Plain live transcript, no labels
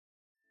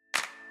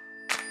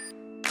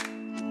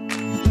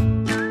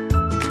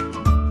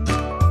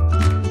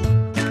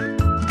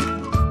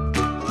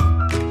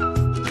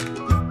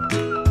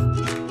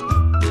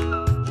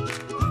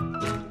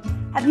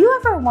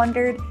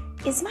wondered,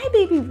 is my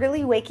baby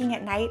really waking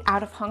at night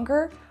out of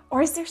hunger,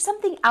 or is there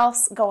something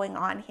else going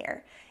on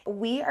here?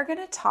 We are going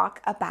to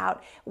talk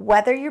about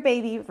whether your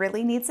baby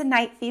really needs a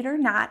night feed or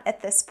not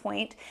at this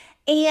point,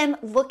 and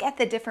look at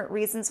the different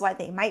reasons why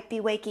they might be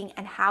waking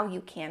and how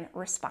you can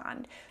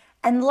respond.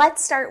 And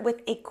let's start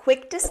with a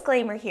quick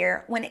disclaimer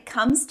here. When it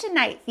comes to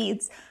night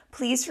feeds,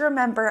 please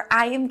remember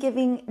I am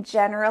giving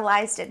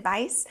generalized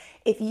advice.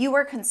 If you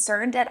are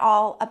concerned at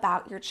all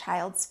about your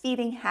child's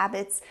feeding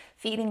habits,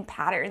 feeding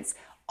patterns,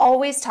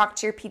 always talk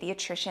to your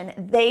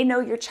pediatrician. They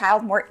know your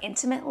child more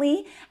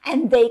intimately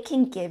and they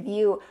can give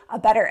you a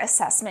better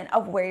assessment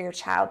of where your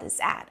child is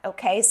at,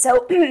 okay?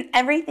 So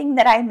everything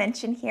that I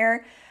mention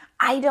here,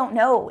 I don't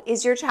know.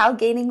 Is your child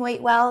gaining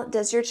weight well?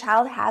 Does your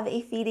child have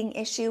a feeding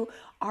issue?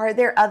 Are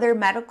there other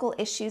medical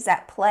issues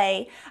at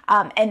play?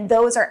 And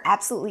those are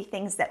absolutely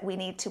things that we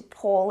need to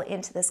pull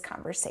into this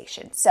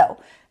conversation.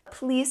 So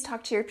please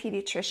talk to your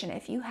pediatrician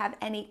if you have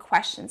any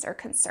questions or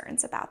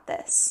concerns about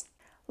this.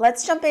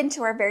 Let's jump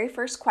into our very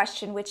first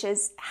question, which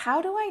is,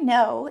 how do I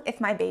know if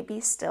my baby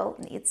still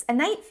needs a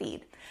night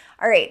feed?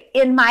 All right,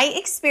 in my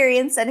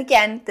experience, and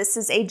again, this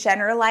is a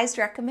generalized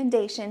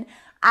recommendation,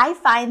 I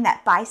find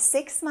that by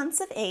 6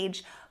 months of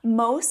age,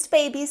 most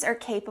babies are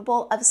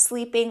capable of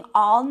sleeping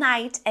all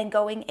night and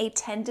going a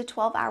 10 to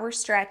 12 hour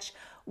stretch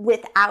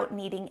without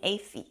needing a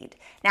feed.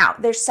 Now,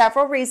 there's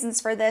several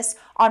reasons for this.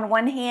 On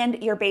one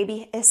hand, your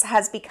baby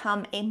has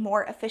become a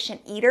more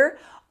efficient eater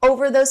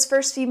over those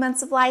first few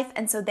months of life,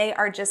 and so they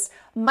are just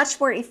much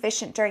more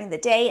efficient during the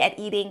day at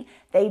eating.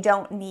 They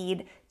don't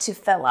need to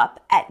fill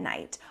up at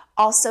night.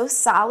 Also,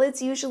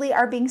 solids usually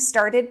are being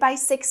started by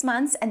 6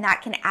 months, and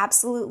that can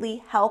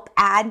absolutely help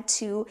add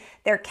to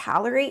their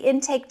calorie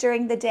intake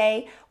during the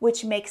day,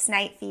 which makes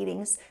night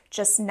feedings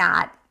just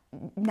not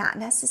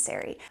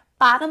necessary.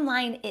 Bottom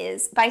line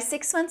is, by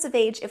 6 months of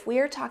age, if we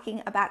are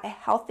talking about a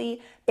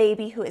healthy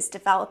baby who is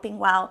developing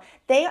well,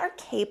 they are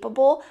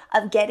capable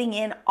of getting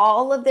in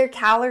all of their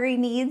calorie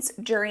needs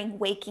during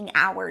waking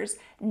hours,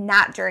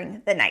 not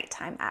during the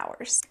nighttime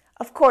hours.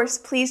 Of course,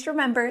 please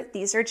remember,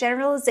 these are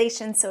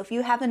generalizations, so if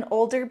you have an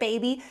older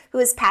baby who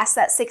is past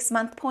that 6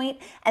 month point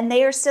and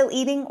they are still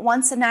eating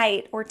once a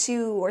night or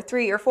 2 or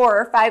 3 or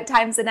 4 or 5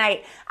 times a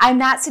night, I'm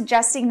not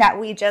suggesting that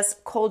we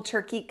just cold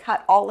turkey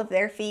cut all of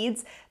their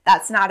feeds.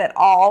 That's not at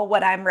all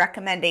what I'm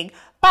recommending,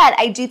 but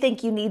I do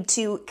think you need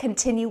to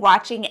continue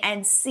watching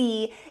and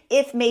see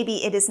if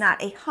maybe it is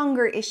not a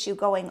hunger issue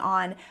going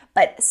on,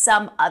 but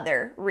some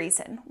other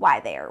reason why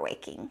they are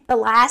waking. The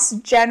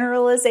last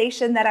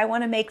generalization that I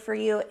want to make for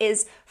you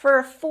is for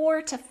a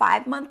 4 to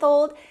 5 month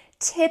old,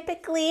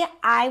 typically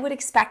I would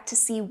expect to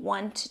see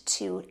 1 to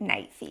 2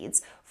 night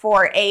feeds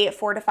for a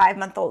 4 to 5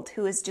 month old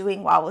who is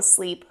doing well with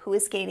sleep, who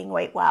is gaining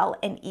weight well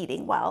and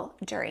eating well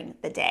during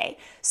the day.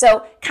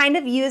 So kind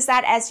of use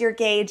that as your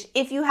gauge.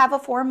 If you have a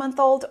 4 month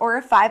old or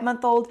a 5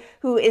 month old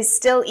who is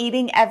still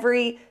eating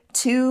every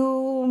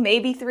 2,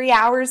 maybe 3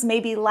 hours,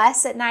 maybe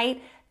less at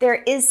night,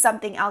 there is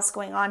something else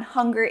going on.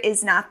 Hunger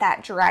is not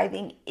that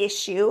driving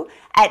issue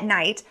at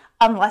night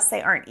unless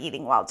they aren't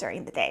eating well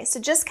during the day. So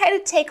just kind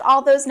of take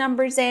all those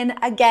numbers in.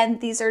 Again,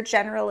 these are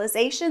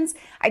generalizations.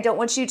 I don't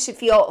want you to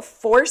feel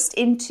forced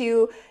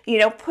into,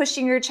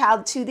 pushing your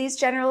child to these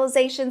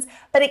generalizations,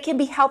 but it can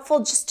be helpful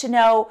just to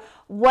know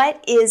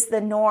what is the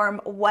norm,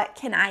 what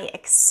can I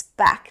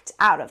expect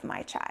out of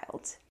my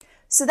child.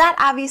 So that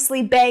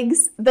obviously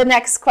begs the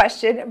next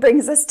question,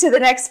 brings us to the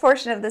next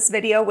portion of this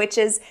video, which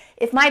is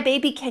if my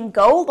baby can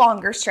go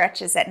longer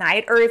stretches at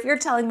night, or if you're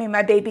telling me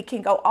my baby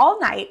can go all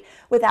night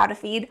without a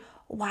feed,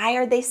 why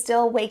are they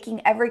still waking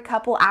every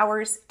couple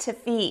hours to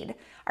feed?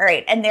 All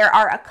right, and there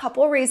are a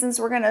couple reasons.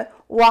 We're going to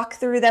walk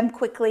through them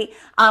quickly,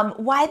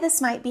 why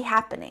this might be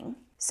happening.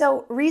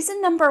 So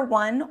reason number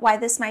 1 why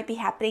this might be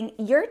happening,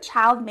 your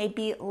child may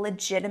be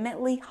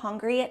legitimately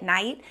hungry at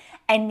night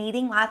and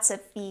needing lots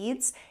of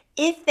feeds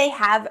if they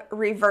have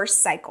reverse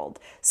cycled.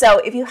 So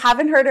if you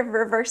haven't heard of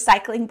reverse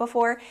cycling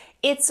before,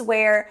 it's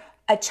where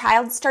a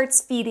child starts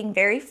feeding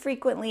very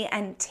frequently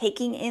and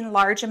taking in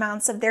large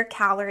amounts of their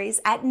calories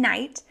at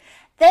night.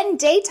 Then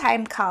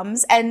daytime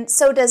comes, and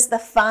so does the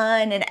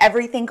fun and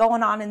everything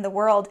going on in the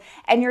world,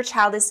 and your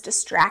child is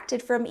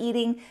distracted from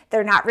eating.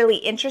 They're not really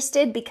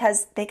interested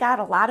because they got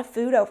a lot of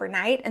food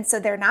overnight, and so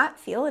they're not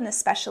feeling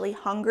especially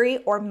hungry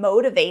or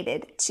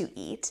motivated to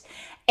eat.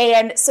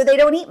 And so they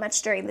don't eat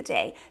much during the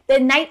day.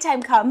 Then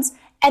nighttime comes,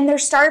 and they're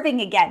starving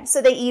again,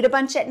 so they eat a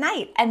bunch at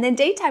night. And then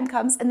daytime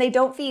comes, and they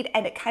don't feed,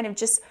 and it kind of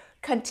just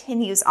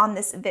continues on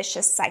this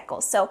vicious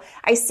cycle. So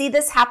I see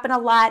this happen a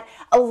lot.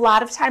 A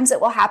lot of times it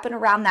will happen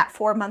around that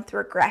 4 month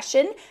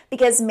regression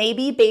because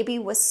maybe baby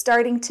was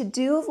starting to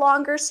do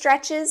longer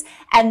stretches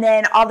and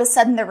then all of a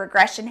sudden the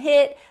regression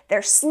hit,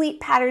 their sleep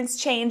patterns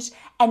changed,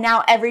 and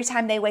now every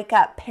time they wake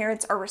up,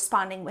 parents are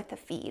responding with a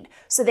feed.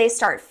 So they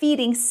start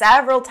feeding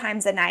several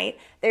times a night,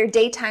 their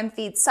daytime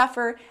feeds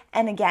suffer,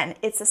 and again,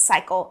 it's a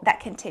cycle that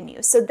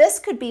continues. So this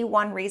could be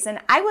one reason.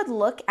 I would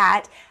look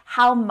at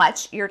how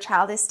much your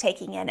child is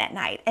taking in at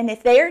night. And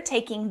if they are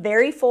taking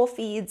very full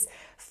feeds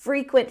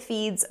frequent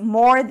feeds,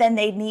 more than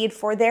they need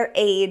for their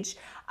age,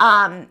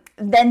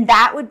 then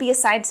that would be a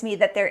sign to me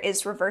that there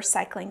is reverse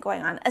cycling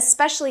going on,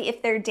 especially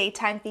if their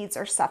daytime feeds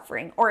are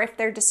suffering, or if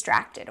they're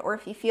distracted, or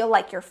if you feel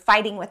like you're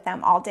fighting with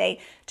them all day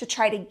to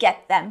try to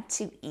get them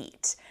to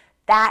eat.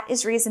 That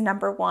is reason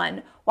number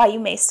one why you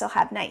may still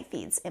have night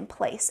feeds in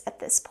place at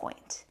this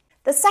point.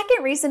 The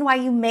second reason why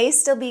you may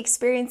still be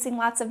experiencing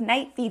lots of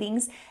night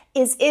feedings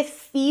is if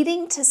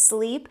feeding to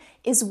sleep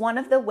is one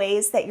of the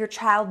ways that your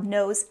child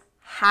knows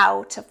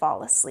how to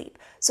fall asleep.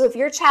 So if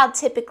your child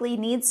typically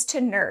needs to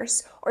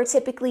nurse or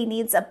typically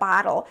needs a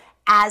bottle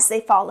as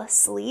they fall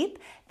asleep,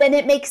 then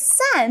it makes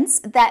sense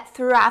that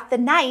throughout the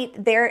night,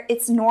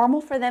 it's normal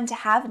for them to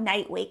have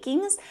night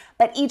wakings,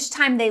 but each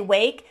time they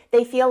wake,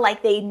 they feel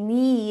like they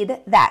need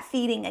that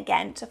feeding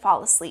again to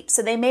fall asleep.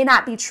 So they may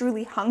not be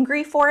truly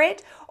hungry for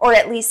it, or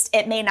at least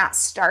it may not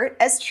start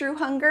as true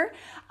hunger,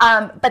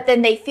 but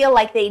then they feel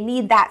like they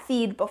need that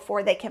feed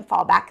before they can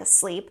fall back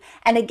asleep.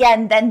 And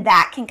again, then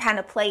that can kind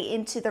of play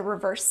into the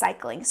reverse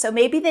cycling. So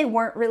maybe they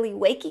weren't really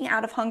waking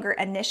out of hunger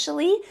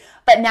initially,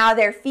 but now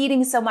they're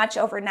feeding so much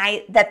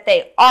overnight that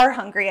they are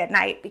hungry at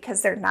night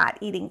because they're not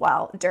eating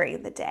well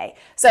during the day.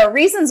 So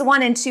reasons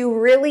 1 and 2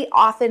 really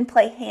often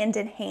play hand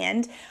in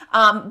hand,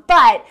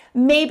 but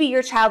maybe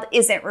your child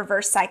isn't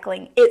reverse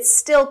cycling. It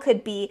still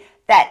could be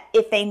that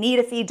if they need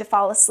a feed to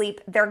fall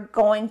asleep, they're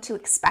going to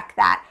expect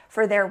that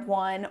for their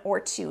 1 or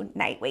 2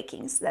 night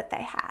wakings that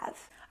they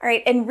have. All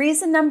right, and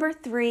reason number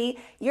 3,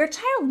 your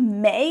child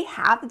may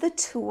have the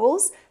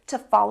tools to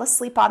fall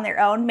asleep on their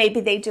own.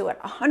 Maybe they do it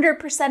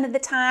 100% of the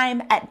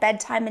time at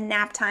bedtime and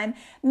nap time.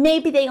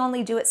 Maybe they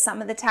only do it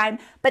some of the time.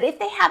 But if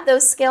they have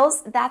those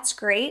skills, that's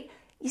great.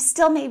 You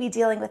still may be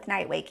dealing with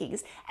night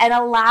wakings. And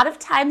a lot of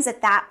times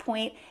at that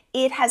point,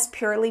 it has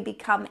purely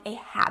become a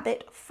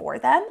habit for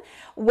them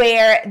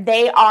where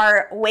they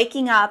are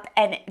waking up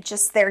and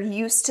just they're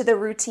used to the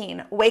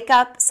routine. Wake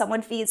up,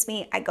 someone feeds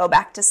me, I go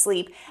back to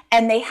sleep.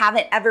 And they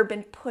haven't ever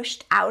been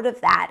pushed out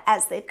of that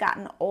as they've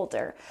gotten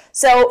older.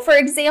 So for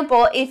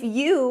example, if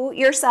you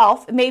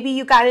yourself, maybe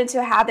you got into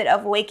a habit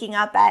of waking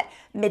up at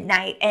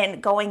midnight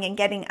and going and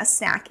getting a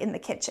snack in the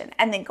kitchen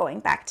and then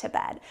going back to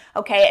bed.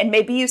 Okay, and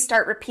maybe you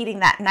start repeating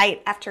that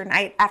night after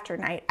night after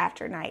night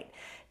after night.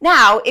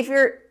 Now, if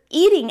you're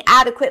eating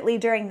adequately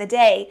during the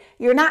day,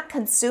 you're not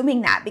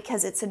consuming that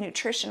because it's a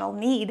nutritional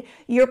need.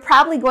 You're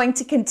probably going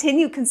to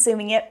continue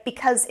consuming it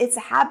because it's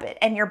a habit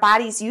and your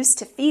body's used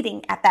to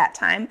feeding at that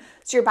time,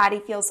 so your body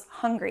feels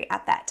hungry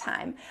at that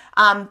time.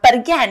 But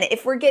again,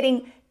 if we're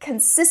getting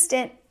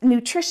consistent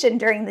nutrition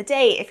during the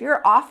day, if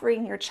you're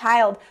offering your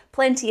child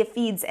plenty of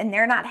feeds and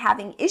they're not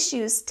having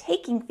issues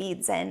taking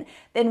feeds in,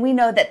 then we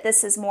know that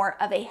this is more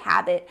of a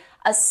habit,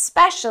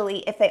 especially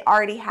if they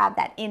already have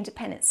that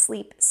independent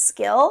sleep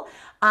skill.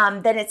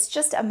 Then it's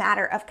just a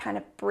matter of kind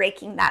of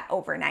breaking that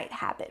overnight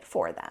habit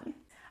for them.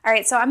 All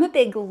right, so I'm a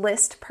big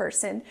list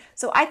person,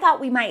 so I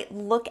thought we might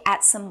look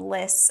at some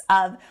lists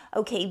of,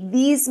 okay,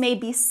 these may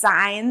be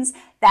signs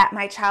that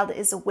my child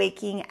is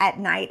waking at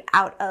night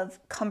out of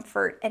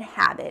comfort and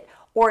habit,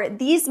 or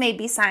these may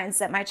be signs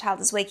that my child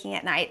is waking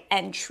at night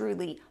and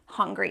truly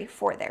hungry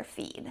for their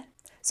feed.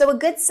 So a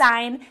good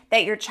sign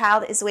that your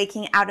child is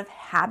waking out of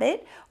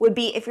habit would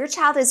be if your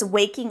child is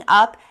waking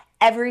up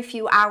every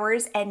few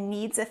hours and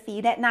needs a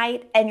feed at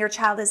night and your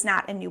child is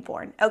not a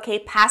newborn. Okay,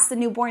 past the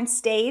newborn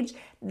stage,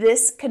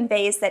 this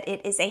conveys that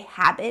it is a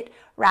habit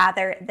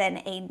rather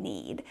than a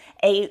need.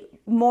 A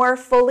more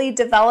fully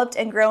developed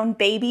and grown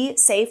baby,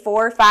 say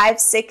 4, 5,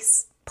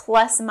 6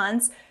 plus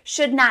months,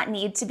 should not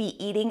need to be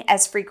eating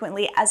as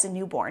frequently as a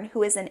newborn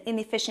who is an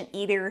inefficient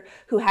eater,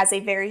 who has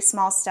a very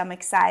small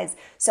stomach size.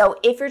 So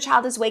if your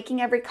child is waking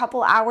every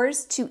couple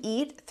hours to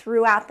eat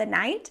throughout the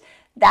night,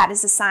 that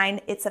is a sign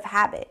it's of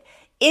habit.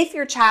 If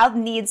your child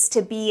needs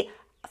to be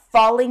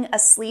falling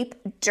asleep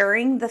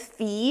during the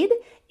feed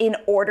in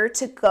order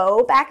to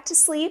go back to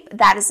sleep,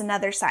 that is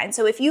another sign.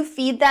 So if you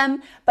feed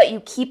them, but you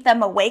keep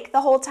them awake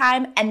the whole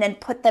time and then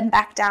put them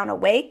back down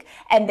awake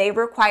and they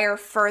require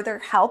further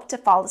help to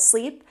fall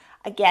asleep,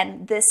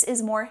 again, this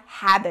is more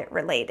habit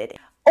related.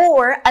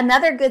 Or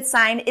another good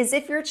sign is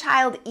if your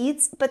child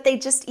eats, but they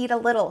just eat a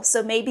little.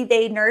 So maybe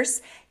they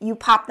nurse, you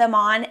pop them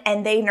on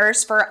and they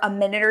nurse for a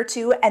minute or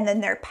 2 and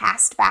then they're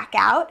passed back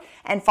out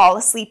and fall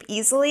asleep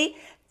easily.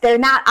 They're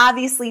not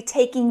obviously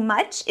taking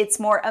much. It's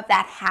more of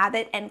that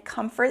habit and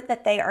comfort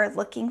that they are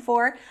looking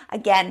for.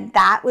 Again,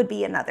 that would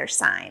be another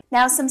sign.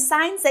 Now, some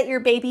signs that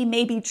your baby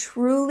may be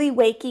truly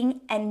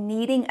waking and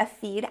needing a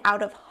feed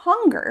out of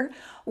hunger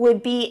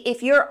would be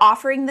if you're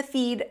offering the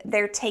feed,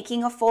 they're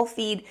taking a full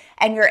feed,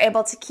 and you're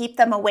able to keep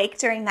them awake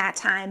during that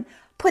time,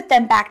 put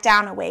them back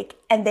down awake,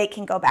 and they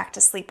can go back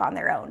to sleep on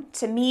their own.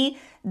 To me,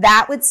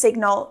 that would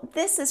signal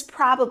this is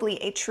probably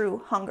a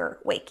true hunger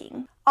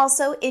waking.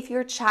 Also, if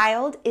your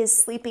child is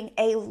sleeping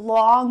a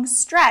long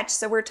stretch,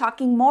 so we're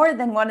talking more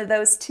than one of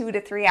those 2 to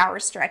 3 hour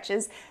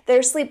stretches,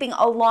 they're sleeping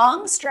a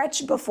long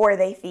stretch before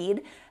they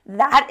feed,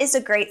 that is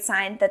a great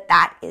sign that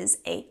that is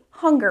a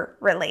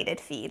hunger-related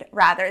feed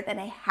rather than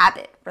a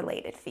habit-related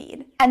related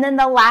feed. And then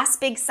the last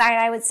big sign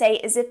I would say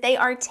is if they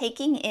are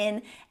taking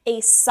in a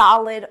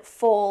solid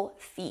full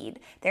feed.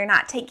 They're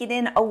not taking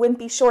in a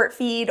wimpy short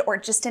feed or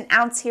just an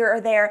ounce here or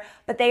there,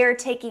 but they are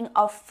taking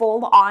a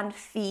full-on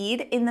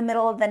feed in the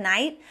middle of the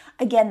night.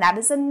 Again, that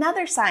is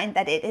another sign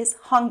that it is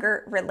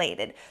hunger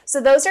related. So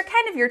those are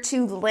kind of your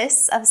two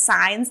lists of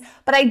signs,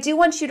 but I do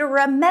want you to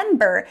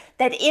remember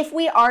that if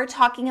we are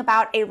talking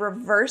about a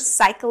reverse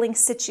cycling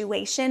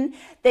situation,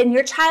 then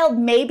your child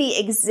may be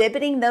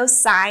exhibiting those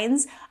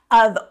signs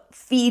of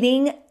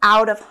feeding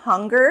out of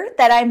hunger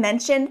that I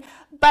mentioned,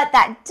 but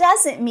that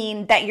doesn't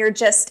mean that you're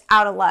just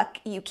out of luck.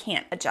 You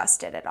can't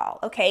adjust it at all,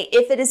 okay?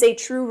 If it is a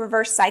true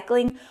reverse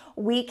cycling,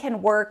 we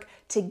can work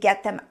to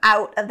get them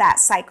out of that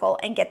cycle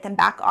and get them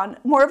back on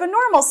more of a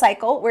normal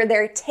cycle where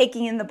they're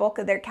taking in the bulk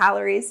of their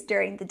calories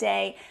during the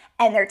day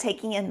and they're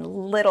taking in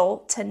little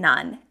to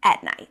none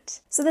at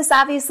night. So this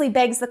obviously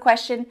begs the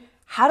question,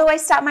 how do I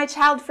stop my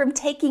child from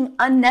taking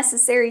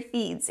unnecessary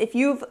feeds? If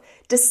you've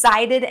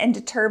decided and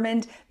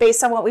determined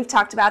based on what we've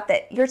talked about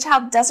that your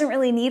child doesn't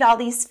really need all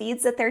these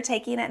feeds that they're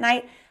taking at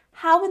night,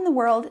 how in the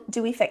world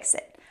do we fix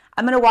it?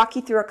 I'm going to walk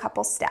you through a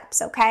couple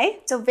steps, okay?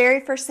 So very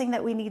first thing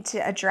that we need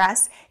to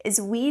address is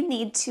we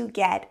need to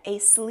get a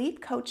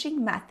sleep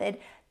coaching method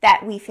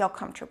that we feel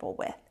comfortable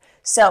with.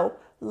 So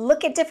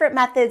look at different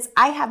methods.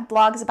 I have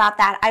blogs about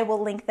that. I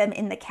will link them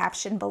in the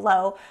caption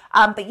below.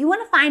 But you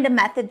want to find a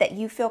method that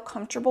you feel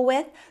comfortable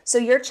with so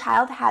your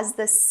child has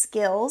the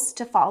skills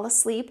to fall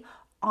asleep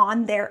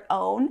on their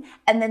own,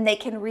 and then they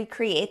can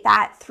recreate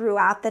that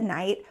throughout the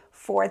night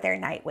for their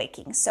night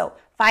waking. So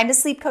find a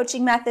sleep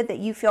coaching method that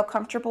you feel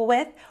comfortable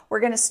with. We're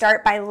going to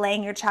start by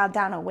laying your child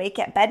down awake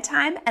at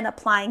bedtime and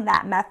applying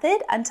that method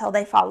until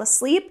they fall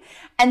asleep.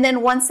 And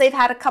then once they've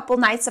had a couple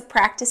nights of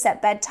practice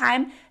at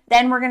bedtime,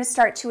 then we're going to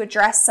start to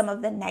address some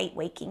of the night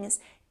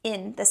wakings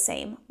in the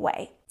same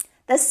way.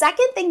 The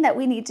second thing that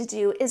we need to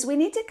do is we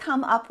need to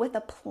come up with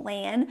a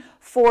plan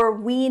for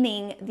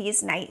weaning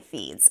these night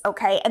feeds,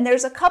 okay? And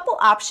there's a couple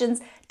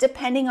options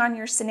depending on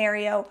your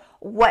scenario,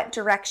 what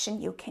direction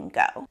you can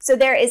go. So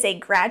there is a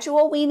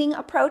gradual weaning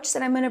approach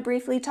that I'm going to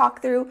briefly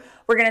talk through.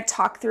 We're going to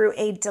talk through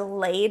a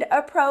delayed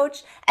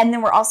approach, and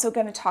then we're also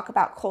going to talk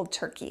about cold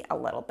turkey a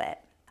little bit.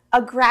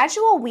 A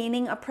gradual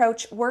weaning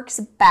approach works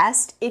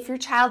best if your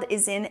child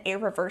is in a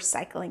reverse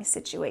cycling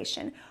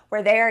situation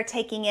where they are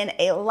taking in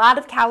a lot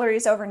of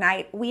calories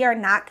overnight. We are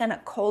not going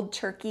to cold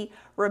turkey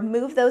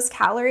remove those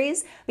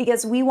calories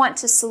because we want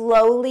to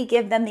slowly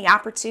give them the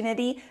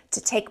opportunity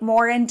to take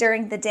more in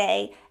during the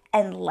day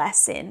and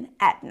less in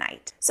at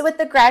night. So with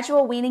the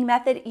gradual weaning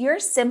method,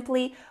 you're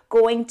simply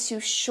going to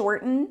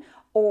shorten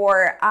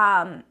or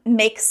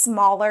make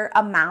smaller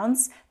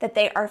amounts that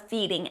they are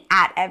feeding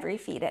at every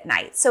feed at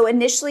night. So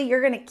initially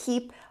you're going to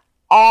keep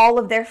all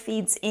of their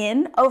feeds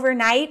in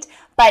overnight,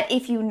 but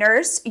if you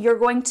nurse, you're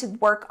going to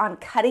work on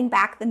cutting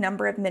back the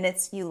number of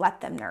minutes you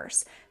let them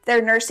nurse. If they're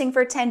nursing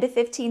for 10 to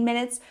 15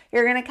 minutes,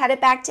 you're going to cut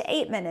it back to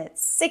 8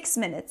 minutes, 6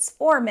 minutes,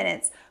 4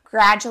 minutes.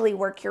 Gradually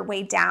work your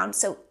way down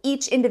so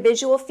each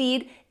individual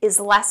feed is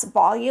less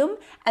volume,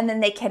 and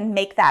then they can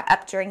make that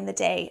up during the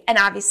day. And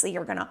obviously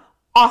you're going to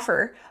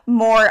offer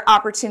more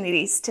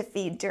opportunities to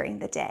feed during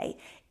the day.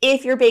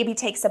 If your baby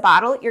takes a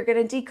bottle, you're going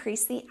to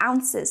decrease the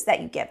ounces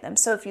that you give them.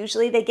 So if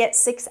usually they get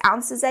 6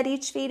 ounces at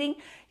each feeding,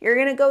 you're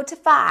going to go to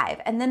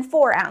 5 and then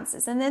 4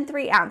 ounces and then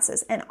 3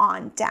 ounces and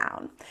on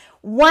down.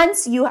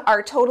 Once you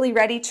are totally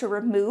ready to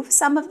remove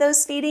some of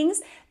those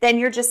feedings, then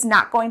you're just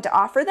not going to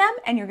offer them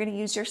and you're going to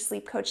use your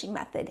sleep coaching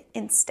method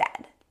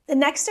instead. The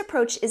next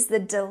approach is the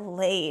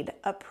delayed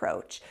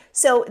approach.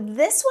 So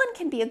this one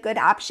can be a good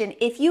option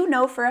if you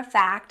know for a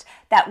fact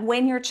that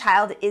when your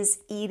child is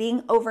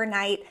eating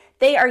overnight,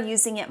 they are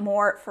using it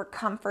more for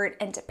comfort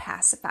and to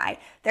pacify.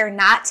 They're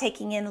not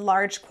taking in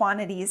large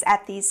quantities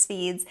at these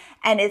feeds,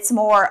 and it's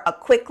more a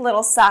quick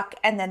little suck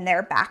and then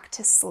they're back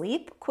to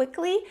sleep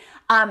quickly.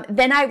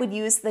 Then I would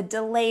use the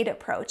delayed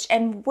approach.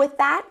 And with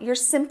that, you're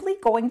simply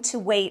going to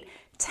wait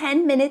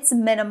 10 minutes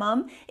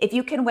minimum. If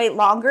you can wait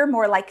longer,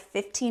 more like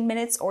 15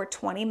 minutes or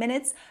 20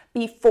 minutes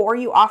before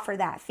you offer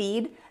that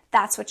feed,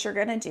 that's what you're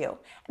gonna do.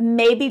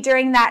 Maybe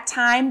during that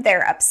time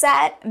they're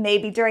upset.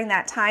 Maybe during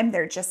that time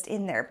they're just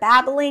in there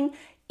babbling.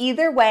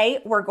 Either way,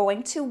 we're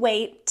going to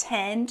wait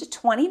 10 to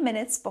 20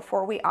 minutes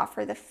before we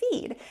offer the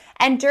feed.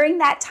 And during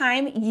that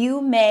time,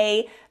 you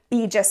may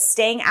be just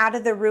staying out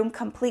of the room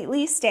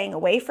completely, staying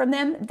away from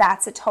them.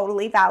 That's a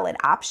totally valid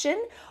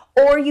option.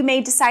 Or you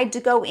may decide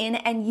to go in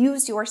and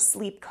use your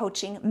sleep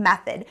coaching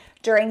method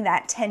during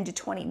that 10 to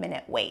 20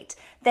 minute wait.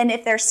 Then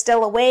if they're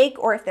still awake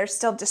or if they're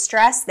still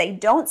distressed, they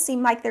don't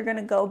seem like they're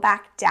gonna go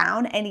back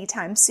down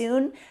anytime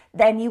soon,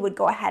 then you would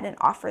go ahead and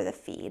offer the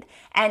feed.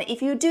 And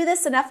if you do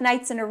this enough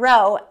nights in a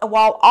row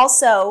while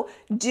also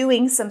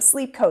doing some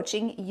sleep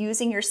coaching,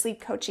 using your sleep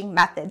coaching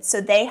method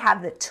so they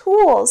have the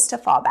tools to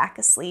fall back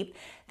asleep,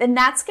 then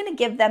that's going to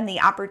give them the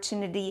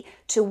opportunity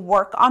to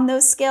work on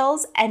those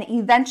skills and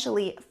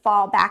eventually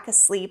fall back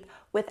asleep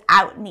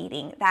without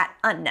needing that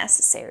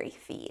unnecessary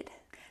feed.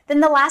 Then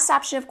the last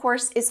option, of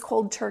course, is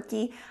cold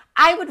turkey.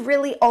 I would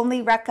really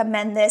only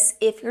recommend this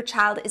if your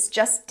child is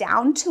just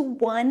down to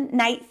one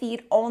night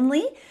feed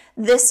only.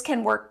 This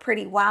can work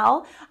pretty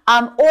well.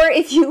 Or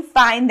if you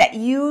find that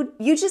you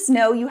just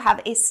know you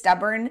have a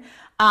stubborn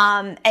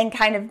and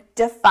kind of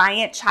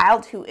defiant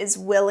child who is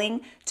willing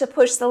to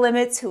push the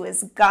limits, who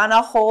is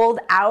gonna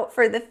hold out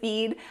for the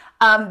feed,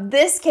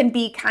 this can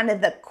be kind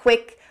of the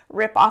quick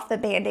rip off the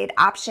Band-Aid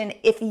option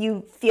if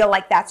you feel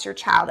like that's your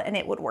child and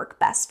it would work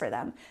best for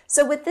them.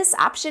 So with this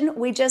option,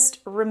 we just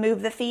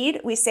remove the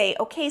feed. We say,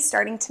 okay,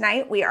 starting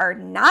tonight, we are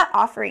not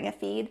offering a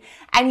feed,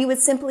 and you would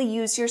simply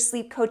use your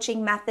sleep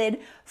coaching method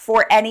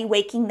for any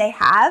waking they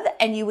have,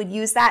 and you would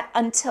use that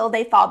until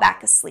they fall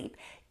back asleep,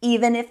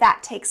 even if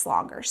that takes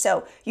longer.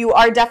 So you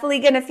are definitely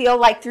going to feel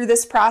like through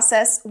this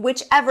process,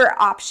 whichever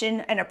option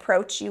and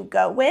approach you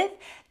go with,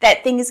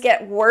 that things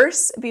get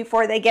worse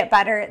before they get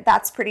better.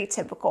 That's pretty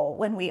typical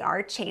when we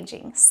are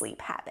changing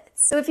sleep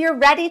habits. So if you're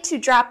ready to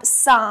drop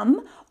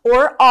some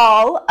or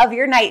all of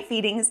your night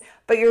feedings,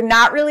 but you're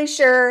not really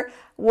sure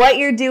what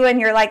you're doing,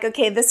 you're like,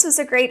 okay, this was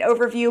a great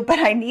overview, but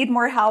I need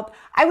more help,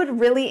 I would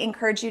really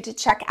encourage you to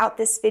check out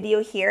this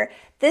video here.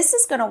 This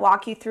is going to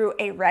walk you through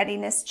a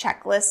readiness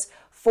checklist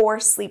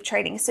for sleep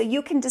training. So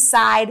you can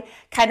decide,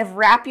 kind of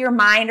wrap your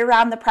mind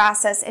around the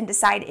process and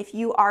decide if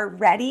you are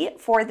ready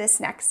for this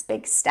next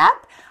big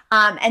step.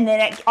 And then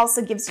it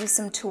also gives you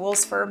some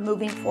tools for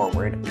moving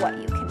forward, what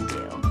you can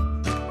do.